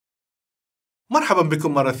مرحبا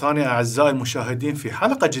بكم مرة ثانية أعزائي المشاهدين في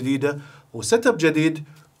حلقة جديدة وسيت اب جديد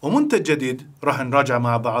ومنتج جديد راح نراجع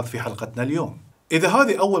مع بعض في حلقتنا اليوم. إذا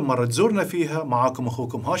هذه أول مرة تزورنا فيها معاكم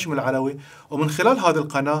أخوكم هاشم العلوي، ومن خلال هذه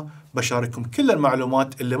القناة بشارككم كل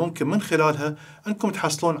المعلومات اللي ممكن من خلالها أنكم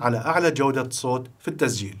تحصلون على أعلى جودة صوت في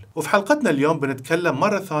التسجيل. وفي حلقتنا اليوم بنتكلم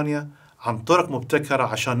مرة ثانية عن طرق مبتكرة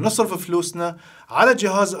عشان نصرف فلوسنا على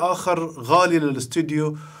جهاز آخر غالي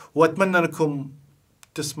للاستوديو، وأتمنى أنكم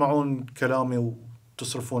تسمعون كلامي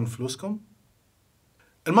وتصرفون فلوسكم.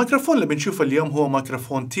 الميكروفون اللي بنشوفه اليوم هو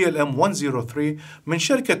ميكروفون TLM 103 من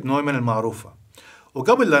شركة نويمان المعروفة.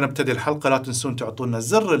 وقبل لا نبتدي الحلقة لا تنسون تعطونا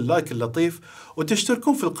زر اللايك اللطيف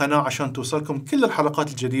وتشتركون في القناة عشان توصلكم كل الحلقات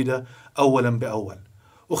الجديدة أولا بأول.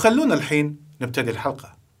 وخلونا الحين نبتدي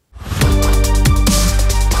الحلقة.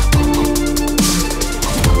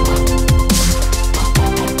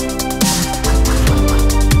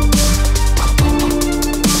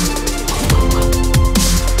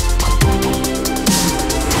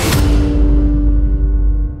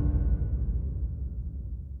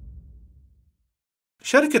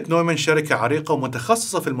 شركة نويمان شركة عريقة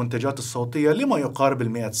ومتخصصة في المنتجات الصوتية لما يقارب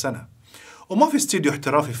 100 سنة، وما في استديو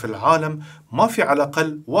احترافي في العالم ما في على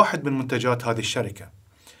الأقل واحد من منتجات هذه الشركة.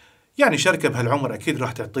 يعني شركة بهالعمر أكيد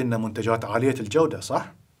راح تعطينا منتجات عالية الجودة،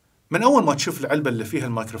 صح؟ من أول ما تشوف العلبة اللي فيها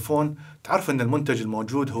الميكروفون تعرف أن المنتج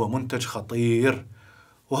الموجود هو منتج خطير.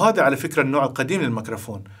 وهذا على فكرة النوع القديم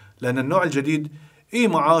للميكروفون، لأن النوع الجديد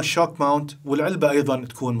معاه شوك ماونت والعلبة أيضا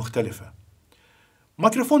تكون مختلفة.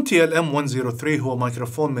 ميكروفون TLM 103 هو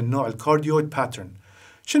ميكروفون من نوع الكارديويد باترن.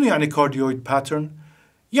 شنو يعني كارديويد باترن؟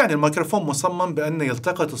 يعني الميكروفون مصمم بأنه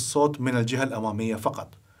يلتقط الصوت من الجهة الأمامية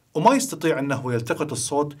فقط، وما يستطيع أنه يلتقط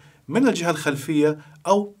الصوت من الجهة الخلفية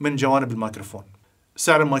أو من جوانب الميكروفون.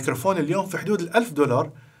 سعر الميكروفون اليوم في حدود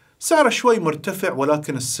 $1000. سعره شوي مرتفع،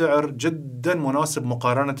 ولكن السعر جدا مناسب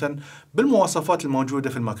مقارنة بالمواصفات الموجودة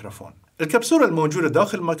في الميكروفون. الكبسولة الموجودة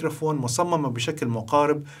داخل الميكروفون مصممة بشكل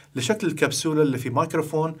مقارب لشكل الكبسولة اللي في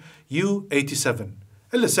ميكروفون U87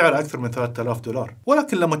 اللي سعره أكثر من $3000.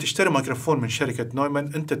 ولكن لما تشتري ميكروفون من شركة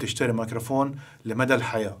نويمان أنت تشتري ميكروفون لمدى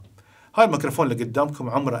الحياة. هاي الميكروفون اللي قدامكم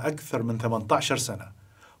عمره أكثر من 18 سنة،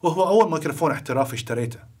 وهو أول ميكروفون احترافي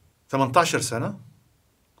اشتريته. 18 سنة؟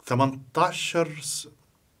 18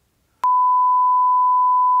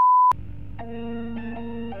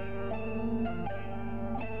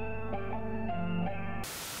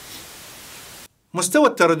 مستوى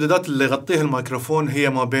الترددات اللي يغطيها الميكروفون هي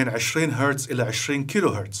ما بين 20 هرتز إلى 20 كيلو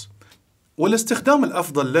هرتز، والاستخدام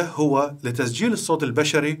الأفضل له هو لتسجيل الصوت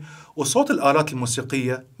البشري وصوت الآلات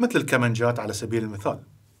الموسيقية مثل الكمانجات على سبيل المثال.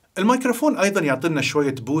 الميكروفون أيضا يعطينا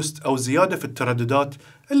شوية بوست أو زيادة في الترددات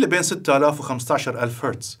اللي بين 6000 و 15000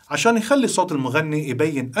 هرتز عشان يخلي صوت المغني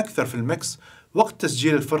يبين أكثر في المكس وقت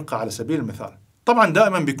تسجيل الفرقة على سبيل المثال. طبعا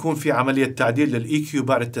دائما بيكون في عملية تعديل للإي كيو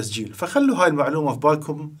بعد التسجيل، فخلوا هاي المعلومة في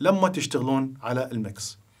بالكم لما تشتغلون على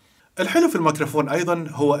المكس. الحلو في الميكروفون أيضا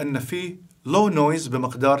هو أن فيه لو نويز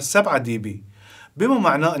بمقدار 7 دي بي، بما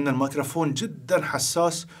معناه أن الميكروفون جدا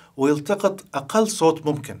حساس ويلتقط أقل صوت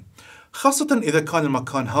ممكن، خاصة إذا كان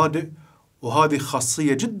المكان هادئ. وهذه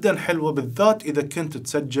خاصية جدا حلوة بالذات إذا كنت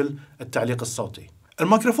تسجل التعليق الصوتي.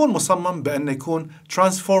 الميكروفون مصمم بأنه يكون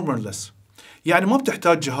ترانسفورمرلس، يعني ما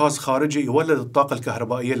بتحتاج جهاز خارجي يولد الطاقة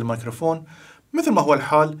الكهربائية للميكروفون مثل ما هو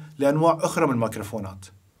الحال لأنواع أخرى من الميكروفونات.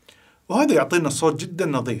 وهذا يعطينا صوت جدا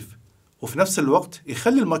نظيف، وفي نفس الوقت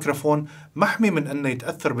يخلي الميكروفون محمي من أنه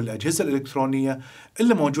يتأثر بالأجهزة الإلكترونية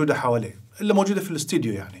اللي موجودة حواليه، اللي موجودة في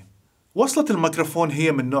الاستديو يعني. وصلة الميكروفون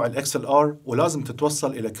هي من نوع XLR، ولازم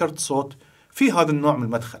تتوصل إلى كرت صوت في هذا النوع من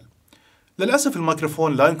المدخل. للأسف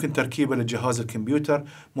الميكروفون لا يمكن تركيبه لجهاز الكمبيوتر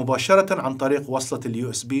مباشرة عن طريق وصلة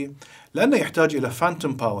USB، لأنه يحتاج إلى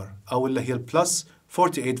فانتوم باور أو اللي هي البلس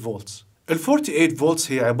 48 فولتس. ال 48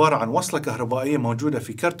 فولتس هي عبارة عن وصلة كهربائية موجودة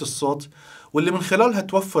في كرت الصوت، واللي من خلالها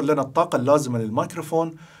توفر لنا الطاقة اللازمة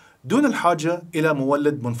للميكروفون دون الحاجة إلى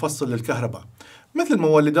مولد منفصل للكهرباء، مثل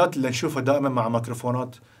المولدات اللي نشوفها دائما مع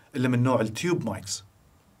ميكروفونات اللي من نوع التيوب مايكس.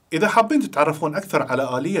 إذا حابين تتعرفون أكثر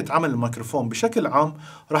على آلية عمل الميكروفون بشكل عام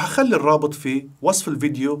راح أخلي الرابط في وصف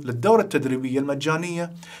الفيديو للدورة التدريبية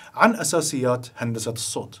المجانية عن أساسيات هندسة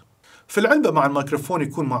الصوت. في العلبة مع الميكروفون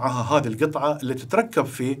يكون معها هذه القطعة اللي تتركب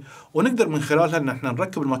فيه، ونقدر من خلالها أن احنا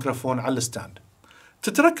نركب الميكروفون على الستاند.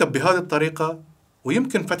 تتركب بهذه الطريقة،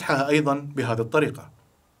 ويمكن فتحها أيضا بهذه الطريقة.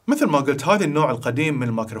 مثل ما قلت هذا النوع القديم من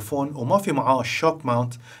الميكروفون وما في معاه الشوك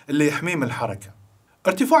ماونت اللي يحميه من الحركة.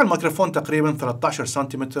 ارتفاع الميكروفون تقريبا 13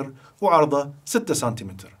 سنتيمتر وعرضه 6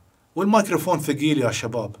 سنتيمتر، والميكروفون ثقيل يا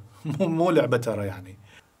شباب مو لعبة ترى يعني.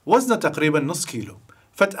 وزنه تقريبا نص كيلو،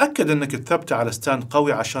 فتأكد أنك تثبته على ستاند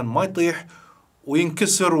قوي عشان ما يطيح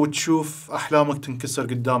وينكسر وتشوف أحلامك تنكسر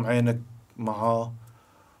قدام عينك معاه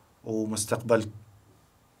ومستقبل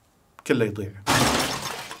كله يضيع.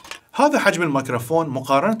 هذا حجم الميكروفون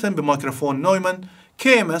مقارنة بميكروفون نويمان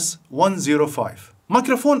KMS 105.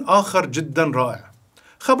 ميكروفون آخر جدا رائع.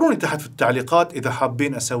 خبروني تحت في التعليقات إذا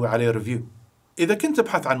حابين أسوي عليه ريفيو. إذا كنت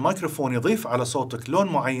تبحث عن ميكروفون يضيف على صوتك لون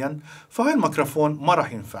معين فهاي الميكروفون ما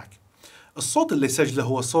راح ينفعك. الصوت اللي يسجله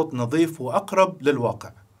هو صوت نظيف وأقرب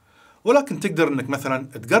للواقع، ولكن تقدر إنك مثلا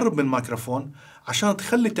تقرب من الميكروفون عشان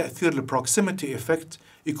تخلي تأثير البروكسيميتي إفكت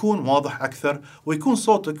يكون واضح أكثر ويكون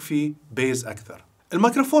صوتك فيه بيز أكثر.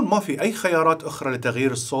 الميكروفون ما في أي خيارات أخرى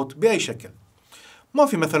لتغيير الصوت بأي شكل. ما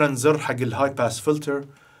في مثلا زر حق الهاي باس فلتر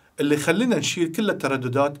اللي يخلينا نشيل كل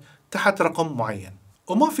الترددات تحت رقم معين،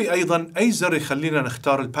 وما في أيضا أي زر يخلينا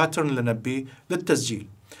نختار الباترن اللي نبيه للتسجيل،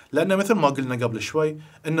 لأنه مثل ما قلنا قبل شوي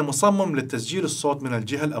إنه مصمم لتسجيل الصوت من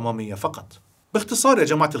الجهة الأمامية فقط. باختصار يا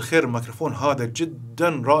جماعة الخير، الميكروفون هذا جدا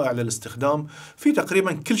رائع للاستخدام في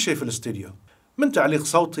تقريبا كل شيء في الاستديو، من تعليق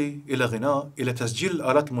صوتي إلى غناء إلى تسجيل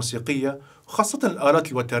الآلات الموسيقية، وخاصة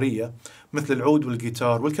الآلات الوترية مثل العود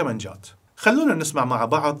والجيتار والكمانجات. خلونا نسمع مع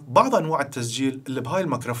بعض أنواع التسجيل اللي بهاي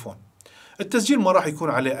الميكروفون. التسجيل ما راح يكون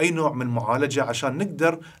عليه أي نوع من المعالجة عشان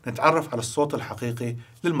نقدر نتعرف على الصوت الحقيقي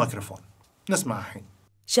للميكروفون. نسمع الحين.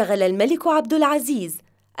 شغل الملك عبد العزيز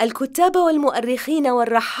الكتاب والمؤرخين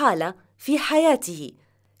والرحالة في حياته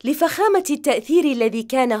لفخامة التأثير الذي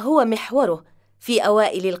كان هو محوره في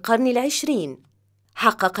أوائل القرن العشرين.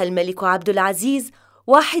 حقق الملك عبد العزيز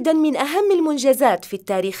واحداً من أهم المنجزات في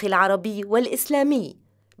التاريخ العربي والإسلامي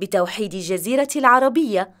بتوحيد الجزيرة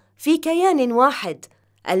العربية في كيان واحد،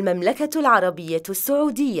 المملكة العربية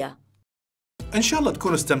السعودية. إن شاء الله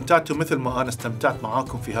تكونوا استمتعتوا مثل ما أنا استمتعت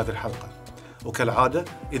معاكم في هذه الحلقة. وكالعادة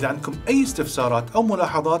إذا عندكم أي استفسارات أو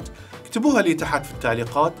ملاحظات اكتبوها لي تحت في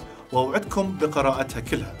التعليقات وأوعدكم بقراءتها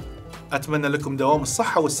كلها. أتمنى لكم دوام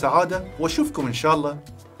الصحة والسعادة وأشوفكم إن شاء الله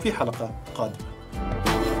في حلقة قادمة.